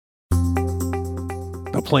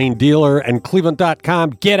The Plain Dealer and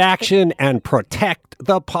Cleveland.com. Get action and protect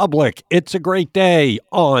the public. It's a great day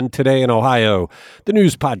on Today in Ohio, the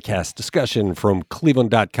news podcast discussion from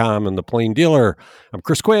Cleveland.com and The Plain Dealer. I'm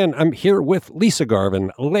Chris Quinn. I'm here with Lisa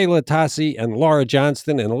Garvin, Layla Tassi, and Laura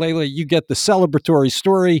Johnston. And Layla, you get the celebratory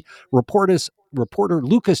story. Reporter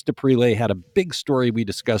Lucas DePrile had a big story we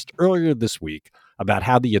discussed earlier this week about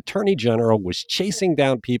how the Attorney General was chasing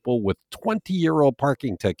down people with 20-year-old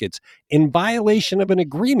parking tickets in violation of an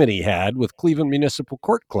agreement he had with Cleveland Municipal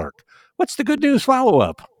Court Clerk. What's the good news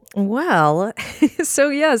follow-up? Well, so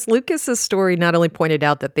yes, Lucas's story not only pointed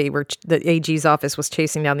out that the AG's office was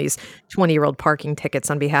chasing down these 20-year-old parking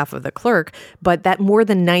tickets on behalf of the clerk, but that more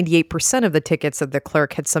than 98% of the tickets that the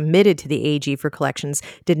clerk had submitted to the AG for collections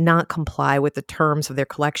did not comply with the terms of their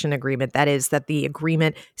collection agreement. That is, that the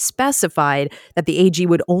agreement specified that the AG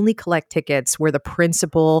would only collect tickets where the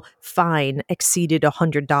principal fine exceeded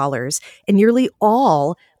 $100. And nearly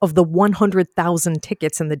all of the 100,000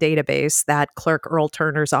 tickets in the database that Clerk Earl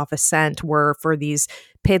Turner's office sent were for these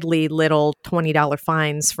piddly little $20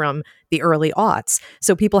 fines from the early aughts.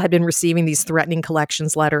 So people had been receiving these threatening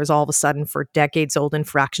collections letters all of a sudden for decades-old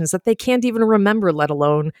infractions that they can't even remember, let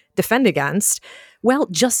alone defend against. Well,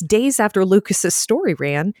 just days after Lucas's story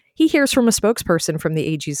ran, he hears from a spokesperson from the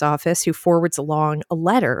AG's office who forwards along a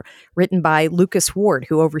letter written by Lucas Ward,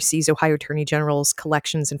 who oversees Ohio Attorney General's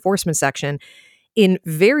Collections Enforcement Section. In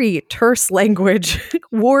very terse language,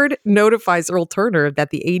 Ward notifies Earl Turner that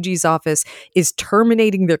the AG's office is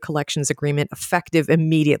terminating their collections agreement effective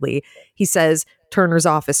immediately. He says Turner's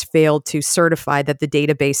office failed to certify that the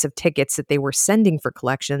database of tickets that they were sending for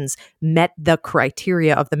collections met the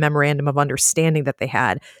criteria of the memorandum of understanding that they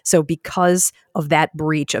had. So because of that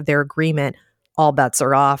breach of their agreement, all bets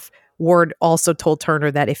are off. Ward also told Turner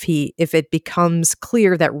that if it becomes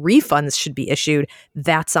clear that refunds should be issued,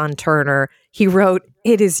 that's on Turner. He wrote,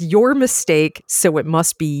 "It is your mistake, so it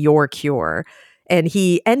must be your cure." And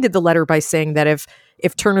he ended the letter by saying that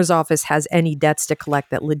if Turner's office has any debts to collect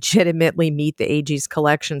that legitimately meet the AG's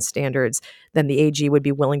collection standards, then the AG would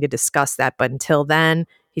be willing to discuss that. But until then,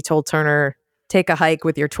 he told Turner, take a hike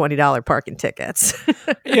with your $20 parking tickets.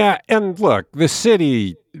 Yeah, and look, the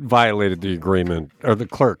city violated the agreement, or the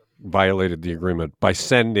clerk violated the agreement by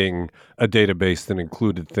sending a database that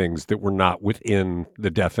included things that were not within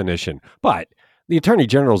the definition. But the Attorney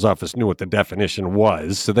General's office knew what the definition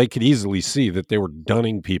was, so they could easily see that they were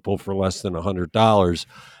dunning people for less than $100.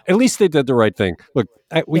 At least they did the right thing. Look,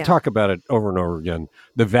 we talk about it over and over again,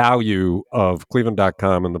 the value of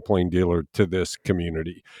Cleveland.com and the Plain Dealer to this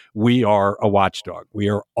community. We are a watchdog. We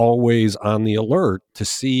are always on the alert to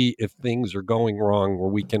see if things are going wrong where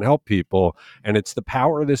we can help people. And it's the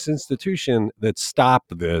power of this institution that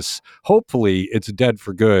stopped this. Hopefully, it's dead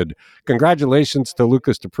for good. Congratulations to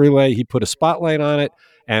Lucas DePrile. He put a spotlight on it.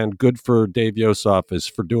 And good for Dave Yost's office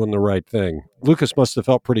for doing the right thing. Lucas must have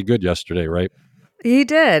felt pretty good yesterday, right? He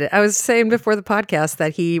did. I was saying before the podcast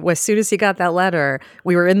that as soon as he got that letter,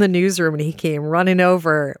 we were in the newsroom and he came running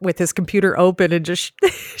over with his computer open and just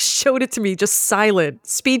showed it to me, just silent,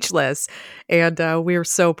 speechless. And we were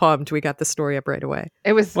so pumped. We got the story up right away.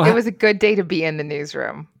 It was a good day to be in the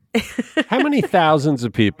newsroom. How many thousands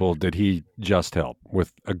of people did he just help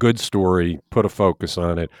with a good story, put a focus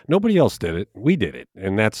on it? Nobody else did it. We did it.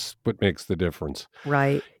 And that's what makes the difference.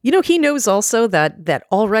 Right. You know, he knows also that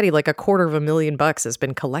already like $250,000 has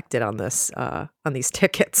been collected on this, on these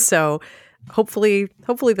tickets. So hopefully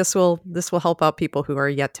this will help out people who are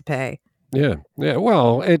yet to pay. Yeah.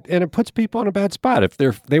 Well, it puts people in a bad spot. If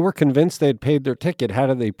they were convinced they'd paid their ticket, how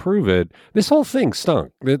do they prove it? This whole thing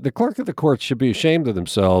stunk. The clerk of the court should be ashamed of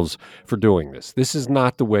themselves for doing this. This is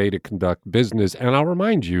not the way to conduct business. And I'll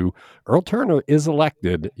remind you, Earl Turner is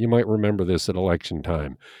elected. You might remember this at election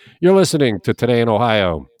time. You're listening to Today in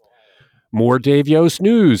Ohio. More Dave Yost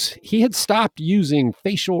news. He had stopped using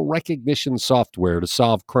facial recognition software to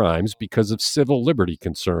solve crimes because of civil liberty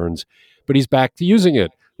concerns, but he's back to using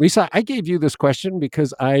it. Lisa, I gave you this question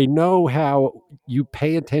because I know how you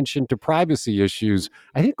pay attention to privacy issues.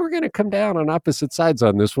 I think we're going to come down on opposite sides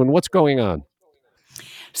on this one. What's going on?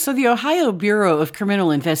 So the Ohio Bureau of Criminal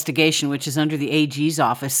Investigation, which is under the AG's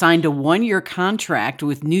office, signed a 1-year contract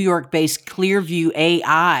with New York-based Clearview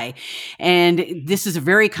AI. And this is a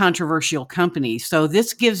very controversial company. So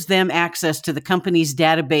this gives them access to the company's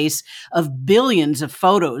database of billions of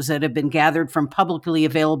photos that have been gathered from publicly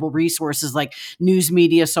available resources like news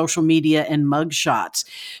media, social media, and mugshots.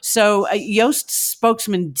 So Yost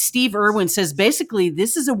spokesman Steve Irwin says basically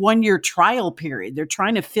this is a 1-year trial period. They're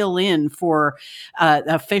trying to fill in for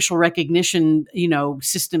a facial recognition,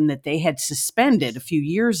 system that they had suspended a few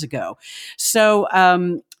years ago. So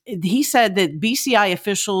he said that BCI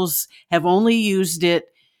officials have only used it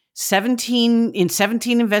 17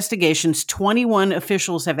 investigations. 21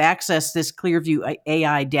 officials have accessed this Clearview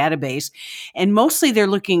AI database, and mostly they're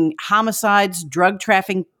looking homicides, drug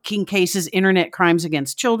trafficking cases, internet crimes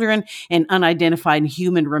against children, and unidentified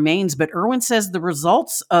human remains. But Irwin says the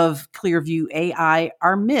results of Clearview AI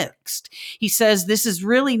are mixed. He says this is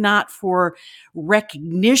really not for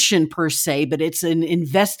recognition per se, but it's an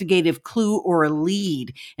investigative clue or a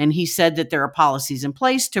lead. And he said that there are policies in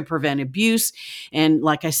place to prevent abuse. And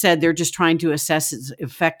like I said, they're just trying to assess its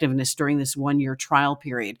effectiveness during this 1-year trial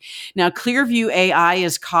period. Now, Clearview AI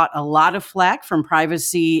has caught a lot of flack from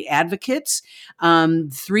privacy advocates.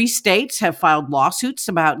 3 states have filed lawsuits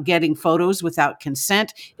about getting photos without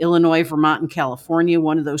consent: Illinois, Vermont, and California.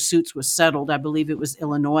 One of those suits was settled. I believe it was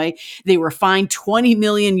Illinois. They were fined 20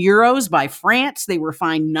 million euros by France. They were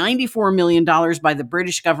fined $94 million by the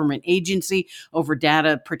British government agency over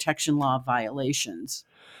data protection law violations.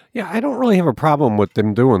 Yeah, I don't really have a problem with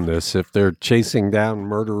them doing this if they're chasing down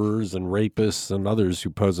murderers and rapists and others who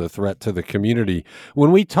pose a threat to the community.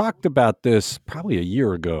 When we talked about this probably a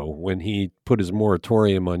year ago, when he put his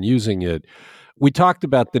moratorium on using it, we talked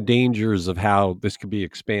about the dangers of how this could be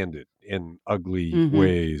expanded in ugly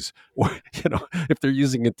ways. If they're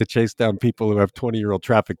using it to chase down people who have 20-year-old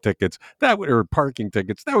traffic tickets, or parking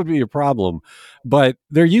tickets, that would be a problem. But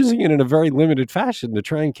they're using it in a very limited fashion to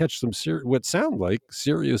try and catch some what sound like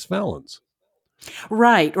serious felons.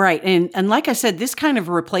 Right. And like I said, this kind of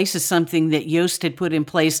replaces something that Yost had put in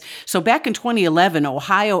place. So back in 2011,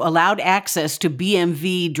 Ohio allowed access to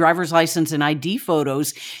BMV driver's license and ID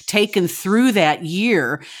photos taken through that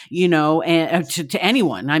year, and to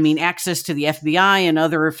anyone. I mean, access to the FBI and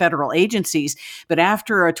other federal agencies. But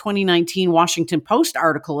after a 2019 Washington Post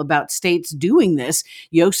article about states doing this,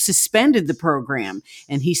 Yost suspended the program.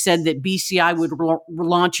 And he said that BCI would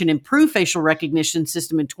launch an improved facial recognition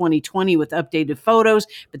system in 2020 with updated photos,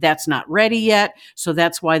 but that's not ready yet. So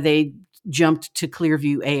that's why they jumped to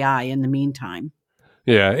Clearview AI in the meantime.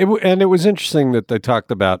 Yeah. And it was interesting that they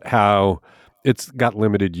talked about how it's got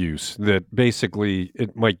limited use, that basically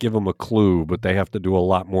it might give them a clue, but they have to do a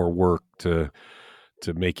lot more work to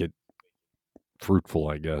make it fruitful,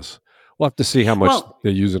 I guess. We'll have to see how much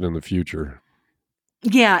they use it in the future.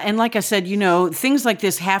 Yeah, and like I said, things like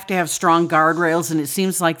this have to have strong guardrails, and it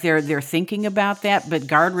seems like they're thinking about that, but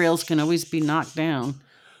guardrails can always be knocked down.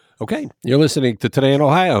 Okay, you're listening to Today in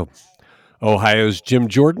Ohio. Ohio's Jim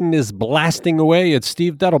Jordan is blasting away at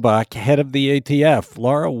Steve Dettelbach, head of the ATF.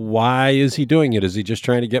 Laura, why is he doing it? Is he just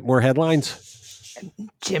trying to get more headlines?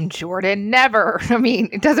 Jim Jordan, never. I mean,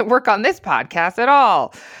 it doesn't work on this podcast at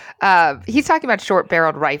all. He's talking about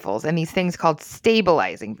short-barreled rifles and these things called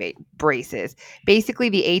stabilizing braces. Basically,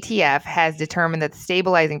 the ATF has determined that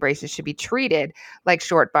stabilizing braces should be treated like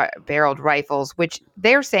short-barreled rifles, which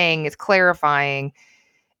they're saying is clarifying.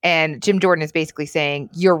 And Jim Jordan is basically saying,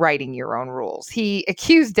 you're writing your own rules. He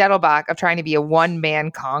accused Dettelbach of trying to be a one-man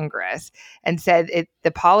Congress and said the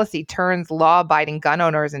policy turns law-abiding gun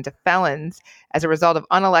owners into felons as a result of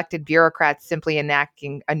unelected bureaucrats simply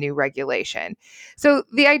enacting a new regulation. So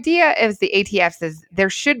the idea is the ATF says there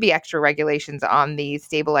should be extra regulations on these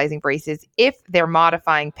stabilizing braces if they're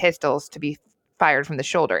modifying pistols to be fired from the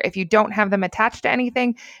shoulder. If you don't have them attached to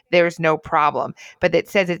anything, there's no problem. But it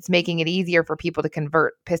says it's making it easier for people to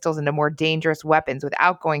convert pistols into more dangerous weapons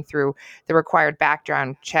without going through the required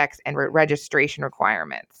background checks and registration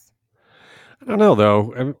requirements. I don't know,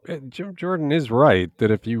 though. Jim Jordan is right that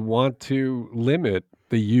if you want to limit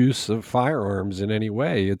the use of firearms in any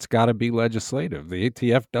way, it's got to be legislative. The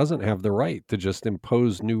ATF doesn't have the right to just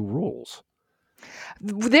impose new rules.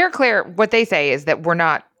 They're clear. What they say is that we're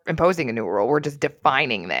not imposing a new rule. We're just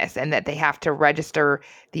defining this, and that they have to register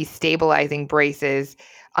these stabilizing braces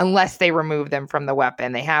unless they remove them from the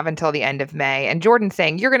weapon. They have until the end of May. And Jordan's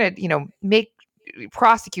saying you're going to,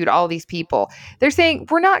 prosecute all these people. They're saying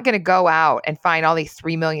we're not going to go out and find all these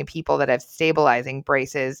 3 million people that have stabilizing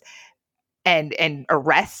braces and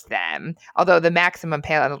arrest them. Although the maximum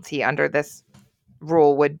penalty under this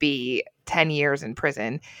rule would be 10 years in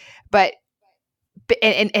prison. But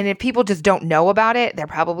if people just don't know about it, they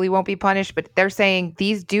probably won't be punished. But they're saying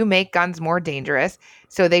these do make guns more dangerous,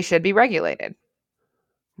 so they should be regulated.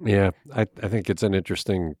 Yeah, I think it's an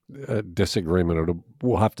interesting disagreement.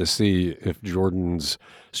 We'll have to see if Jordan's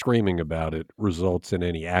screaming about it results in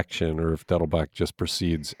any action or if Dettelbach just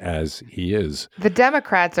proceeds as he is. The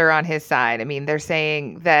Democrats are on his side. I mean, they're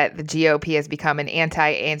saying that the GOP has become an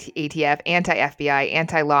anti-ATF, anti-FBI,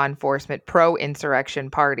 anti-law enforcement, pro-insurrection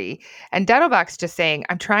party. And Dettelbach's just saying,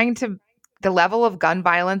 the level of gun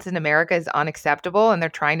violence in America is unacceptable, and they're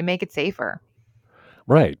trying to make it safer.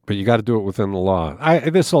 Right, but you got to do it within the law.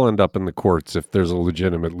 This will end up in the courts if there's a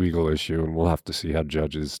legitimate legal issue, and we'll have to see how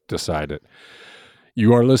judges decide it.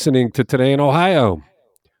 You are listening to Today in Ohio.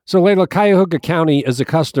 So, Layla, Cuyahoga County as a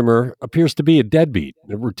customer appears to be a deadbeat.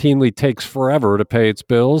 It routinely takes forever to pay its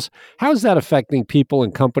bills. How is that affecting people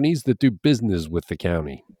and companies that do business with the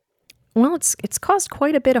county? Well, it's caused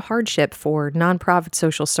quite a bit of hardship for nonprofit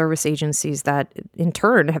social service agencies that, in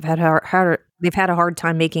turn, have they've had a hard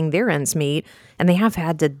time making their ends meet, and they have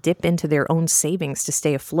had to dip into their own savings to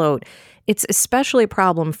stay afloat. It's especially a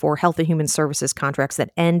problem for Health and Human Services contracts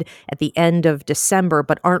that end at the end of December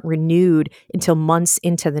but aren't renewed until months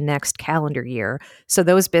into the next calendar year. So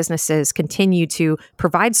those businesses continue to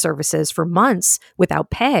provide services for months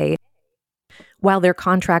without pay while their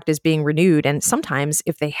contract is being renewed. And sometimes,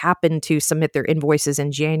 if they happen to submit their invoices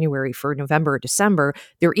in January for November or December,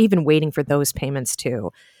 they're even waiting for those payments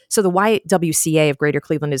too. So the YWCA of Greater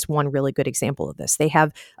Cleveland is one really good example of this. They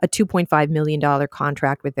have a $2.5 million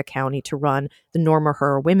contract with the county to run the Norma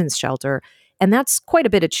Herr Women's Shelter. And that's quite a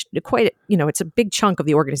bit of, it's a big chunk of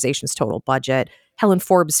the organization's total budget. Helen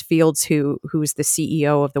Forbes Fields, who's the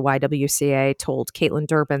CEO of the YWCA, told Caitlin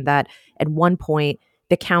Durbin that at one point,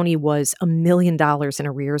 the county was $1 million in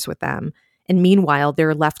arrears with them. And meanwhile,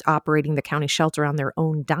 they're left operating the county shelter on their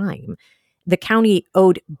own dime. The county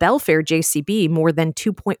owed Belfair JCB more than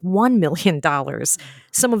 $2.1 million.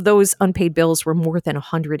 Some of those unpaid bills were more than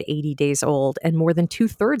 180 days old, and more than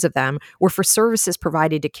 2/3 of them were for services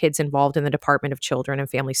provided to kids involved in the Department of Children and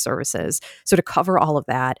Family Services. So to cover all of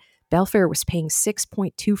that, Belfair was paying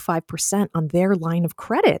 6.25% on their line of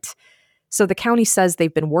credit. So the county says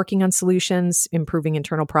they've been working on solutions, improving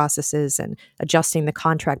internal processes, and adjusting the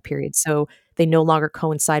contract period so they no longer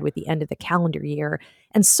coincide with the end of the calendar year.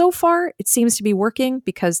 And so far, it seems to be working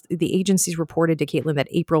because the agencies reported to Caitlin that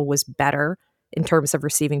April was better in terms of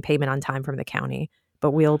receiving payment on time from the county.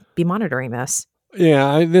 But we'll be monitoring this.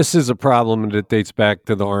 Yeah, this is a problem that dates back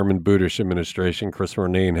to the Armin Budish administration. Chris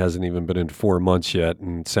Ronayne hasn't even been in 4 months yet,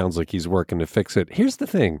 and it sounds like he's working to fix it. Here's the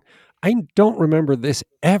thing. I don't remember this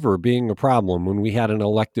ever being a problem when we had an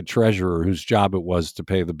elected treasurer whose job it was to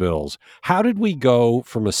pay the bills. How did we go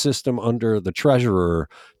from a system under the treasurer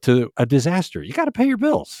to a disaster? You got to pay your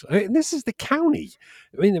bills. This is the county.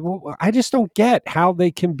 I just don't get how they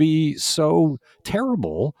can be so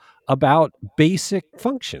terrible about basic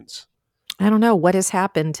functions. I don't know what has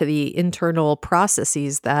happened to the internal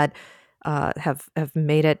processes that have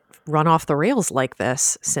made it run off the rails like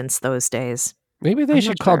this since those days. Maybe they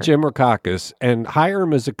should call Jim Rackakis and hire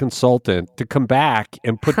him as a consultant to come back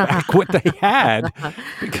and put back what they had,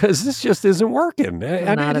 because this just isn't working.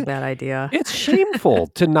 Not a bad idea. It's shameful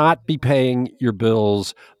to not be paying your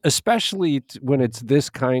bills, especially when it's this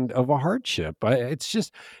kind of a hardship. It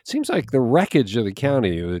seems like the wreckage of the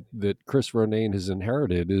county that Chris Ronayne has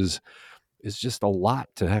inherited is just a lot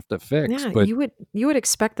to have to fix. Yeah, but you would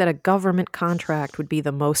expect that a government contract would be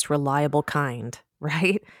the most reliable kind,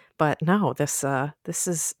 right? But no, this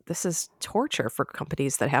is torture for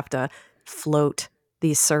companies that have to float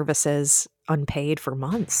these services unpaid for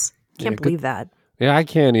months. Can't believe that. Yeah, I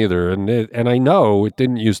can't either, and I know it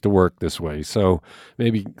didn't used to work this way. So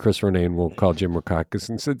maybe Chris Ronayne will call Jim Rackakis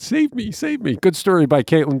and said, "Save me, save me." Good story by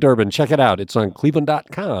Caitlin Durbin. Check it out. It's on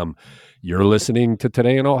Cleveland.com. You're listening to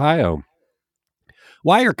Today in Ohio.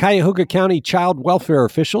 Why are Cuyahoga County child welfare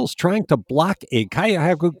officials trying to block a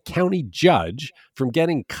Cuyahoga County judge from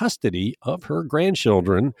getting custody of her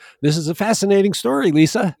grandchildren? This is a fascinating story,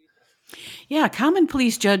 Lisa. Yeah, Common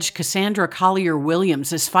Pleas Judge Cassandra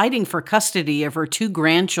Collier-Williams is fighting for custody of her 2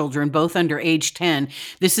 grandchildren, both under age 10.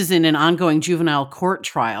 This is in an ongoing juvenile court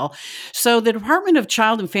trial. So the Department of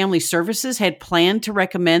Child and Family Services had planned to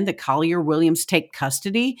recommend that Collier-Williams take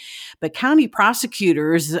custody, but county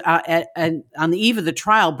prosecutors on the eve of the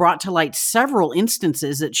trial brought to light several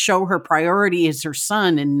instances that show her priority is her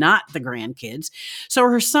son and not the grandkids. So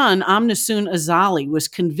her son, Amnasun Azali, was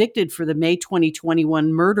convicted for the May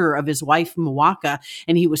 2021 murder of his wife, Mwaka,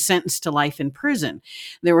 and he was sentenced to life in prison.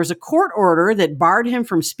 There was a court order that barred him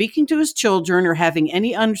from speaking to his children or having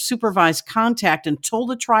any unsupervised contact until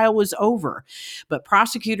the trial was over. But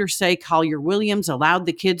prosecutors say Collier-Williams allowed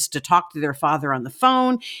the kids to talk to their father on the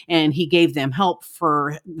phone, and he gave them help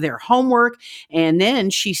for their homework. And then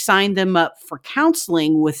she signed them up for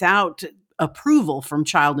counseling without approval from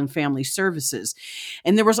Child and Family Services.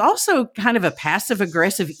 And there was also kind of a passive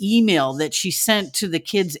aggressive email that she sent to the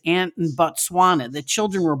kids' aunt in Botswana. The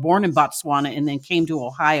children were born in Botswana and then came to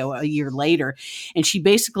Ohio a year later. And she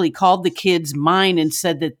basically called the kids mine and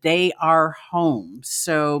said that they are home.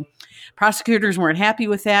 So prosecutors weren't happy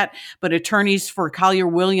with that, but attorneys for Collier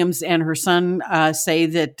Williams and her son say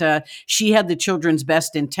that she had the children's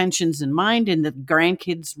best intentions in mind and that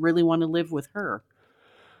grandkids really want to live with her.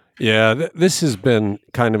 Yeah, this has been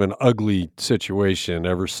kind of an ugly situation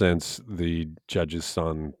ever since the judge's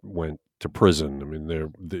son went to prison. I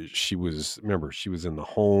mean, she was in the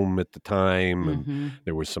home at the time, and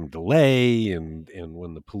there was some delay, and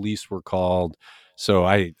when the police were called. So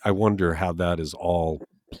I wonder how that is all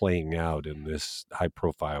playing out in this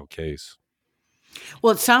high-profile case.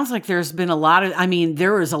 Well, it sounds like there was a lot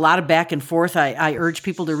of back and forth. I urge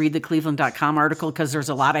people to read the Cleveland.com article because there's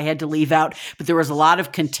a lot I had to leave out, but there was a lot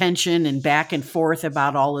of contention and back and forth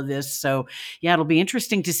about all of this. So yeah, it'll be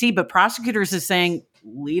interesting to see, but prosecutors is saying,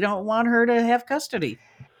 we don't want her to have custody.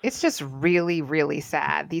 It's just really, really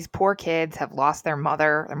sad. These poor kids have lost their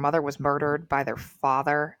mother. Their mother was murdered by their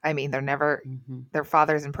father. I mean, their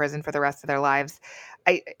father's in prison for the rest of their lives.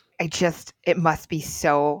 It must be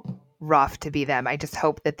so rough to be them. I just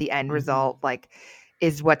hope that the end result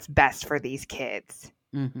is what's best for these kids.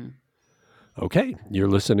 Okay, you're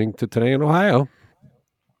listening to Today in Ohio.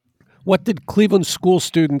 What did Cleveland school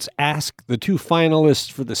students ask the two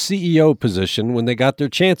finalists for the CEO position when they got their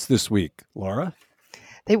chance this week, Laura?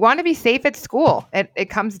 They want to be safe at school. It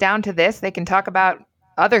comes down to this. They can talk about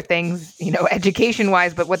other things,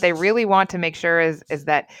 education-wise, but what they really want to make sure is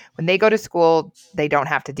that when they go to school, they don't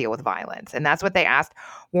have to deal with violence. And that's what they asked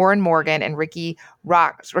Warren Morgan and Ricardo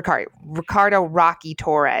Rocky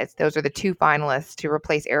Torres. Those are the two finalists to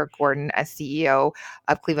replace Eric Gordon as CEO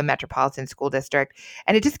of Cleveland Metropolitan School District.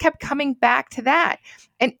 And it just kept coming back to that.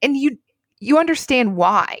 And you understand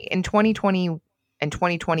why. In 2020 and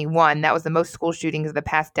 2021, that was the most school shootings of the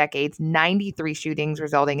past decades, 93 shootings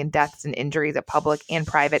resulting in deaths and injuries at public and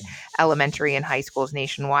private elementary and high schools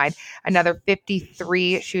nationwide. Another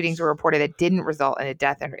 53 shootings were reported that didn't result in a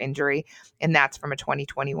death or injury, and that's from a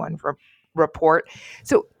 2021 report.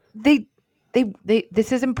 So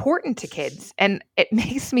this is important to kids, and it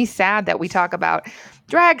makes me sad that we talk about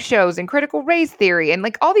drag shows and critical race theory, and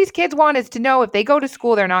all these kids want is to know if they go to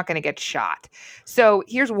school, they're not going to get shot. So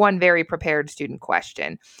here's one very prepared student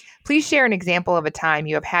question. Please share an example of a time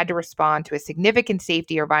you have had to respond to a significant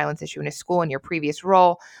safety or violence issue in a school in your previous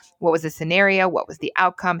role. What was the scenario? What was the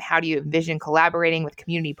outcome? How do you envision collaborating with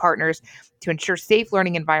community partners to ensure safe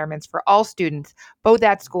learning environments for all students, both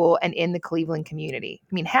at school and in the Cleveland community?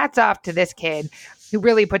 I mean, hats off to this kid who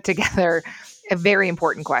really put together a very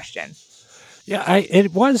important question. Yeah,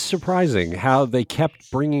 it was surprising how they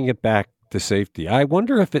kept bringing it back to safety. I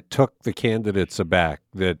wonder if it took the candidates aback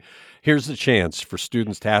that here's the chance for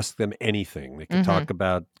students to ask them anything. They could talk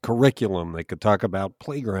about curriculum, they could talk about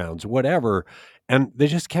playgrounds, whatever. And they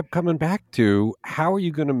just kept coming back to, how are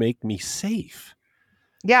you going to make me safe?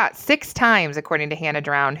 Yeah, 6 times, according to Hannah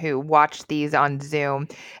Drown, who watched these on Zoom.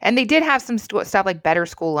 And they did have some stuff like better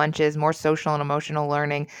school lunches, more social and emotional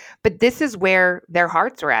learning. But this is where their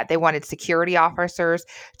hearts were at. They wanted security officers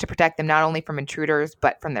to protect them not only from intruders,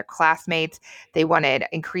 but from their classmates. They wanted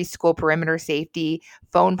increased school perimeter safety,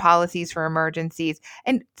 phone policies for emergencies.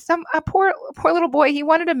 And a poor little boy, he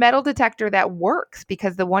wanted a metal detector that works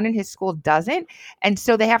because the one in his school doesn't. And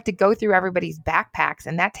so they have to go through everybody's backpacks,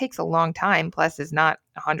 and that takes a long time, plus is not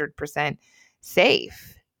 100%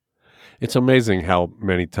 safe. It's amazing how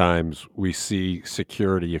many times we see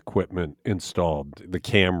security equipment installed, the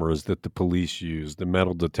cameras that the police use, the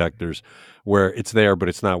metal detectors, where it's there, but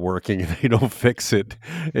it's not working and they don't fix it.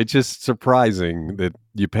 It's just surprising that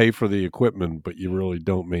you pay for the equipment, but you really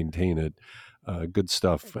don't maintain it. Good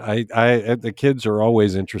stuff. The kids are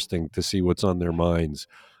always interesting to see what's on their minds.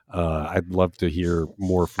 I'd love to hear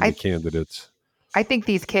more from the candidates. I think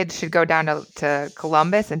these kids should go down to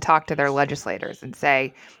Columbus and talk to their legislators and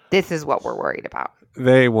say, this is what we're worried about.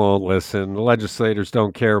 They won't listen. The legislators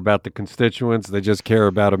don't care about the constituents. They just care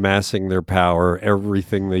about amassing their power.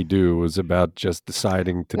 Everything they do is about just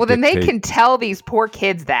deciding to then they can tell these poor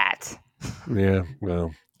kids that. Yeah,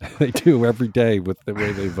 well, they do every day with the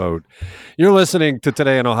way they vote. You're listening to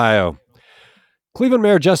Today in Ohio. Cleveland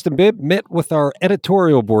Mayor Justin Bibb met with our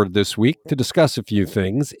editorial board this week to discuss a few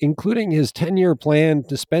things, including his 10-year plan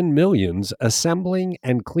to spend millions assembling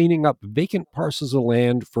and cleaning up vacant parcels of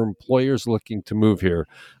land for employers looking to move here.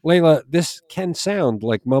 Layla, this can sound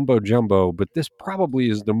like mumbo jumbo, but this probably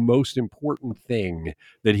is the most important thing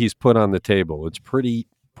that he's put on the table. It's pretty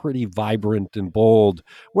pretty vibrant and bold.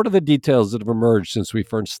 What are the details that have emerged since we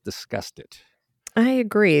first discussed it? I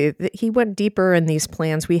agree. He went deeper in these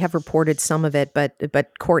plans. We have reported some of it, but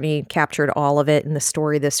Courtney captured all of it in the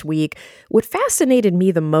story this week. What fascinated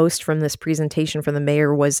me the most from this presentation from the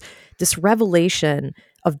mayor was this revelation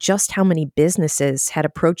of just how many businesses had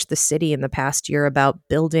approached the city in the past year about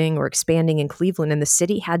building or expanding in Cleveland, and the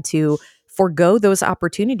city had to forego those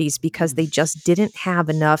opportunities because they just didn't have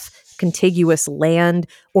enough contiguous land,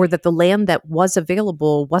 or that the land that was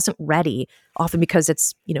available wasn't ready, often because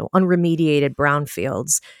it's, unremediated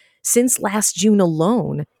brownfields. Since last June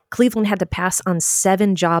alone, Cleveland had to pass on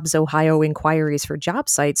 7 Jobs Ohio inquiries for job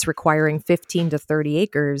sites requiring 15 to 30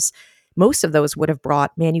 acres. Most of those would have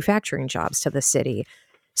brought manufacturing jobs to the city.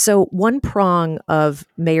 So one prong of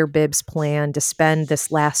Mayor Bibb's plan to spend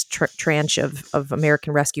this last tranche of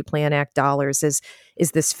American Rescue Plan Act dollars is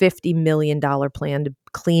this $50 million plan to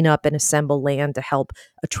clean up and assemble land to help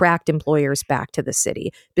attract employers back to the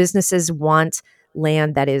city. Businesses want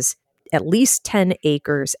land that is at least 10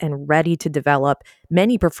 acres and ready to develop.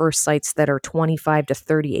 Many prefer sites that are 25 to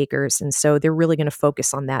 30 acres. And so they're really going to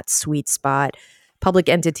focus on that sweet spot. Public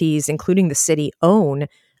entities, including the city, own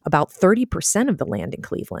about 30% of the land in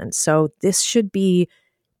Cleveland. So this should be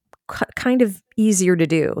kind of easier to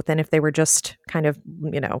do than if they were just kind of,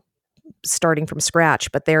 starting from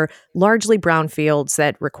scratch. But they're largely brownfields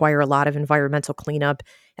that require a lot of environmental cleanup,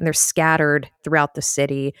 and they're scattered throughout the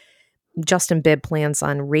city. Justin Bibb plans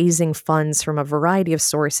on raising funds from a variety of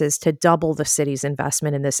sources to double the city's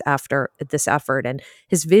investment in this effort. And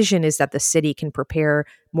his vision is that the city can prepare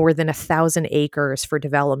more than 1,000 acres for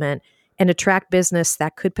development and attract business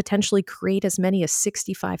that could potentially create as many as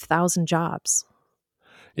 65,000 jobs.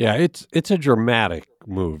 Yeah, it's a dramatic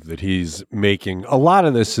move that he's making. A lot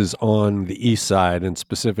of this is on the east side, and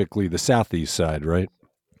specifically the southeast side, right?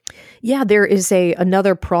 Yeah, there is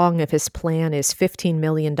another prong of his plan is $15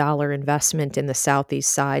 million investment in the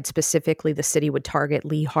southeast side. Specifically, the city would target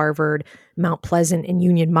Lee Harvard, Mount Pleasant, and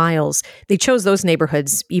Union Miles. They chose those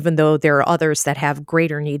neighborhoods, even though there are others that have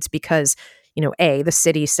greater needs because, A, the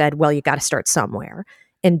city said, well, you got to start somewhere.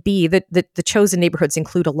 And B, the chosen neighborhoods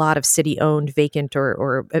include a lot of city-owned, vacant,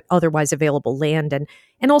 or otherwise available land.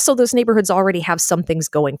 And also those neighborhoods already have some things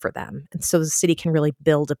going for them. And so the city can really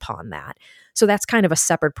build upon that. So that's kind of a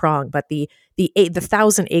separate prong. But the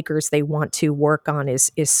 1,000 acres they want to work on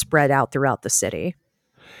is spread out throughout the city.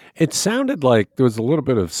 It sounded like there was a little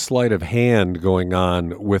bit of sleight of hand going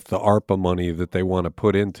on with the ARPA money that they want to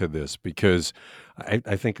put into this, because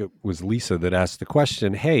I think it was Lisa that asked the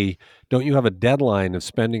question, hey, don't you have a deadline of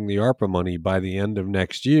spending the ARPA money by the end of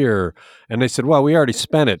next year? And they said, well, we already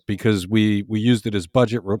spent it because we used it as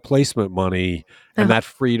budget replacement money, and that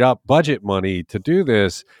freed up budget money to do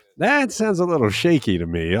this. That sounds a little shaky to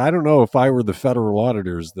me. I don't know if I were the federal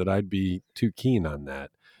auditors that I'd be too keen on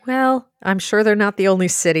that. Well, I'm sure they're not the only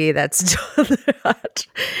city that's done that.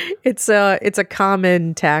 It's a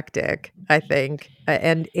common tactic, I think,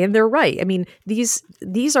 and they're right. I mean,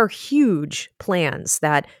 these are huge plans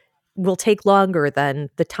that will take longer than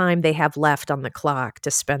the time they have left on the clock to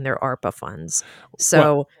spend their ARPA funds.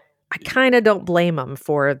 So I kind of don't blame them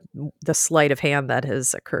for the sleight of hand that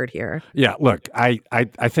has occurred here. Yeah, look, I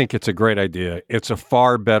think it's a great idea. It's a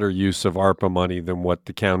far better use of ARPA money than what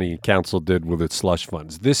the county council did with its slush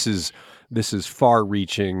funds. This is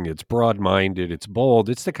far-reaching, it's broad-minded, it's bold.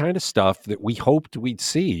 It's the kind of stuff that we hoped we'd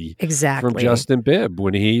see from Justin Bibb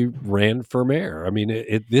when he ran for mayor. I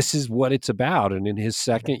mean, this is what it's about. And in his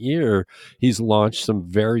second year, he's launched some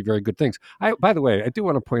very, very good things. By the way, I do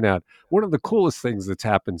want to point out, one of the coolest things that's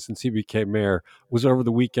happened since he became mayor was over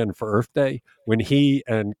the weekend for Earth Day, when he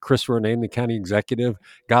and Chris Ronayne, the county executive,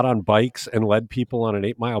 got on bikes and led people on an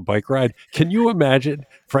 8-mile bike ride. Can you imagine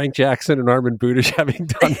Frank Jackson and Armin Budish having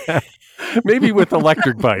done that? Maybe with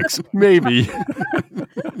electric bikes, maybe.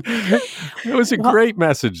 It was a great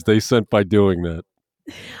message they sent by doing that.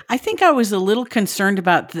 I think I was a little concerned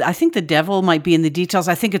about, I think the devil might be in the details.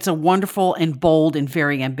 I think it's a wonderful and bold and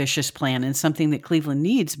very ambitious plan and something that Cleveland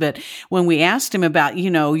needs. But when we asked him about,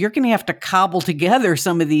 you're going to have to cobble together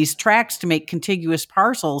some of these tracts to make contiguous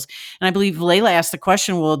parcels. And I believe Layla asked the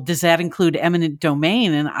question, well, does that include eminent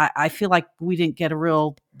domain? And I feel like we didn't get a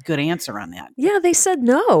real good answer on that. Yeah, they said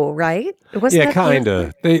no, right? Kind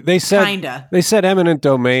of. They said eminent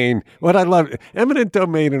domain. What I love, eminent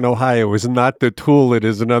domain in Ohio is not the tool it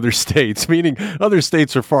is in other states, meaning other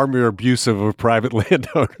states are far more abusive of private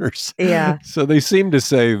landowners. Yeah. So they seem to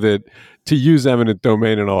say that to use eminent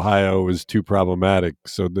domain in Ohio is too problematic,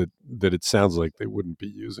 so that it sounds like they wouldn't be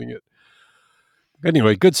using it.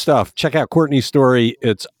 Anyway, good stuff. Check out Courtney's story.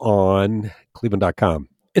 It's on cleveland.com.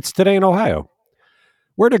 It's Today in Ohio.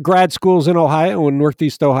 Where do grad schools in Ohio and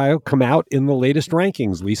Northeast Ohio come out in the latest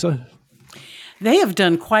rankings, Lisa? They have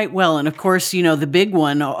done quite well. And of course, the big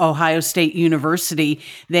one, Ohio State University,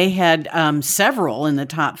 they had several in the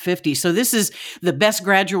top 50. So this is the best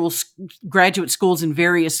graduate schools in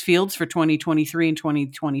various fields for 2023 and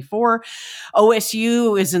 2024.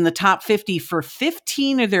 OSU is in the top 50 for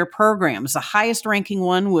 15 of their programs. The highest ranking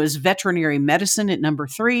one was veterinary medicine at number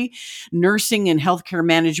 3, nursing and healthcare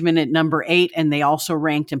management at number 8. And they also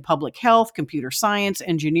ranked in public health, computer science,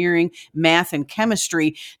 engineering, math, and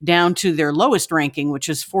chemistry down to their lowest ranking, which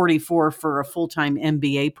is 44 for a full-time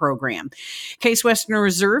MBA program. Case Western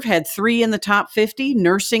Reserve had 3 in the top 50,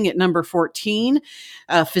 nursing at number 14,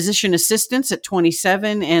 physician assistants at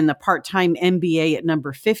 27, and the part-time MBA at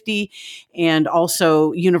number 50, and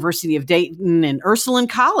also University of Dayton and Ursuline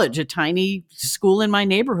College, a tiny school in my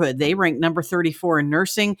neighborhood. They ranked number 34 in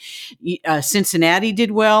nursing. Cincinnati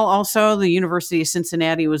did well also. The University of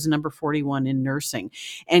Cincinnati was number 41 in nursing.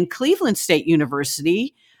 And Cleveland State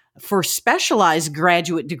University, for specialized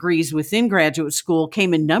graduate degrees within graduate school,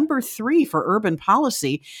 came in number 3 for urban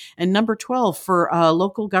policy and number 12 for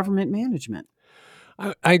local government management.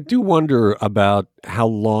 I do wonder about how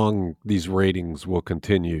long these ratings will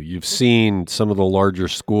continue. You've seen some of the larger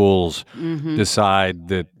schools decide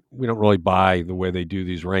that we don't really buy the way they do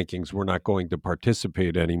these rankings. We're not going to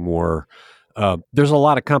participate anymore. There's a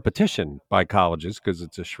lot of competition by colleges because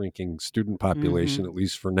it's a shrinking student population, at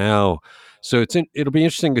least for now. So it'll be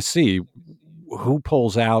interesting to see who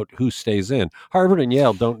pulls out, who stays in. Harvard and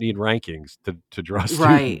Yale don't need rankings to draw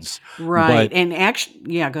students. Right. And actually,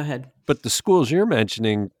 yeah, go ahead. But the schools you're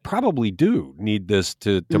mentioning probably do need this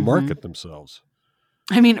to market themselves.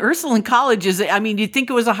 I mean, Ursuline College you'd think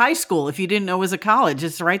it was a high school if you didn't know it was a college.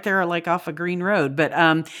 It's right there like off a Green Road. But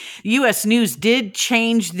U.S. News did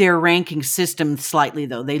change their ranking system slightly,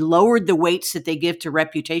 though. They lowered the weights that they give to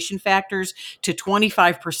reputation factors to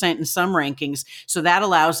 25% in some rankings. So that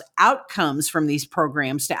allows outcomes from these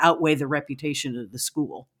programs to outweigh the reputation of the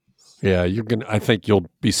school. Yeah, I think you'll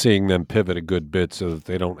be seeing them pivot a good bit so that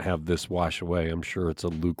they don't have this wash away. I'm sure it's a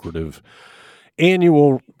lucrative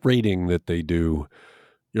annual rating that they do.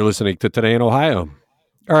 You're listening to Today in Ohio.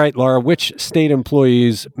 All right, Laura, which state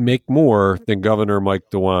employees make more than Governor Mike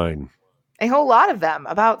DeWine? A whole lot of them,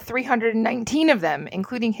 about 319 of them,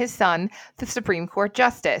 including his son, the Supreme Court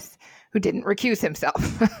Justice, who didn't recuse himself.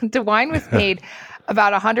 DeWine was paid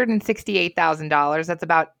about $168,000. That's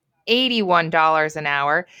about $81 an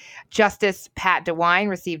hour. Justice Pat DeWine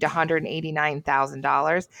received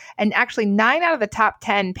 $189,000. And actually, 9 out of the top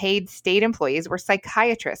 10 paid state employees were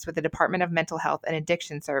psychiatrists with the Department of Mental Health and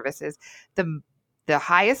Addiction Services. The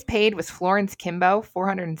highest paid was Florence Kimbo,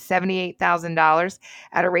 $478,000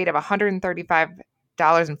 at a rate of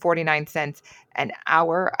 $135.49 an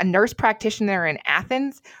hour. A nurse practitioner in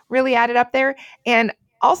Athens really added up there. And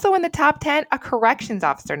also in the top 10, a corrections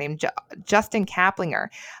officer named Justin Kaplinger.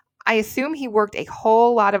 I assume he worked a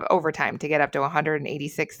whole lot of overtime to get up to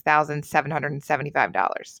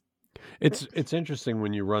 $186,775. It's interesting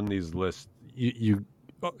when you run these lists. You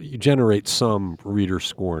generate some reader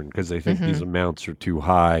scorn because they think these amounts are too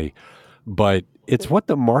high, but it's what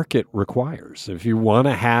the market requires. If you want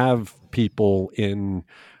to have people in,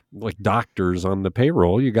 like doctors on the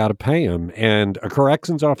payroll, you got to pay them. And a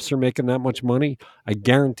corrections officer making that much money, I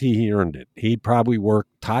guarantee he earned it. He probably worked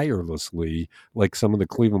tirelessly, like some of the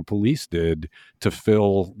Cleveland police did, to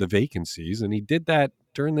fill the vacancies. And he did that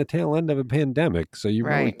during the tail end of a pandemic. So you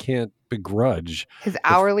really can't begrudge. His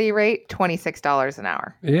hourly rate, $26 an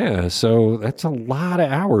hour. Yeah. So that's a lot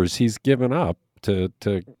of hours he's given up to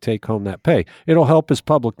take home that pay. It'll help his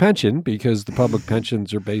public pension because the public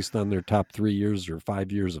pensions are based on their top 3 years or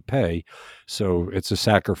 5 years of pay. So it's a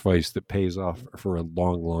sacrifice that pays off for a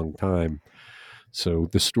long, long time. So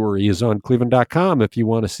the story is on cleveland.com if you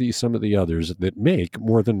want to see some of the others that make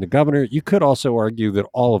more than the governor. You could also argue that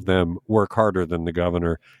all of them work harder than the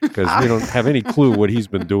governor because we don't have any clue what he's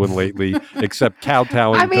been doing lately except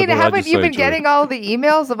kowtowing to the legislature. Haven't you been getting all the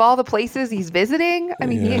emails of all the places he's visiting?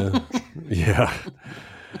 Yeah.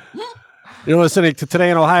 You're listening to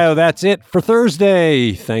Today in Ohio. That's it for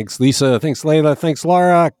Thursday. Thanks, Lisa. Thanks, Layla. Thanks,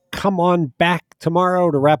 Laura. Come on back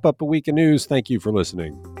tomorrow to wrap up a week of news. Thank you for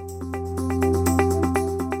listening.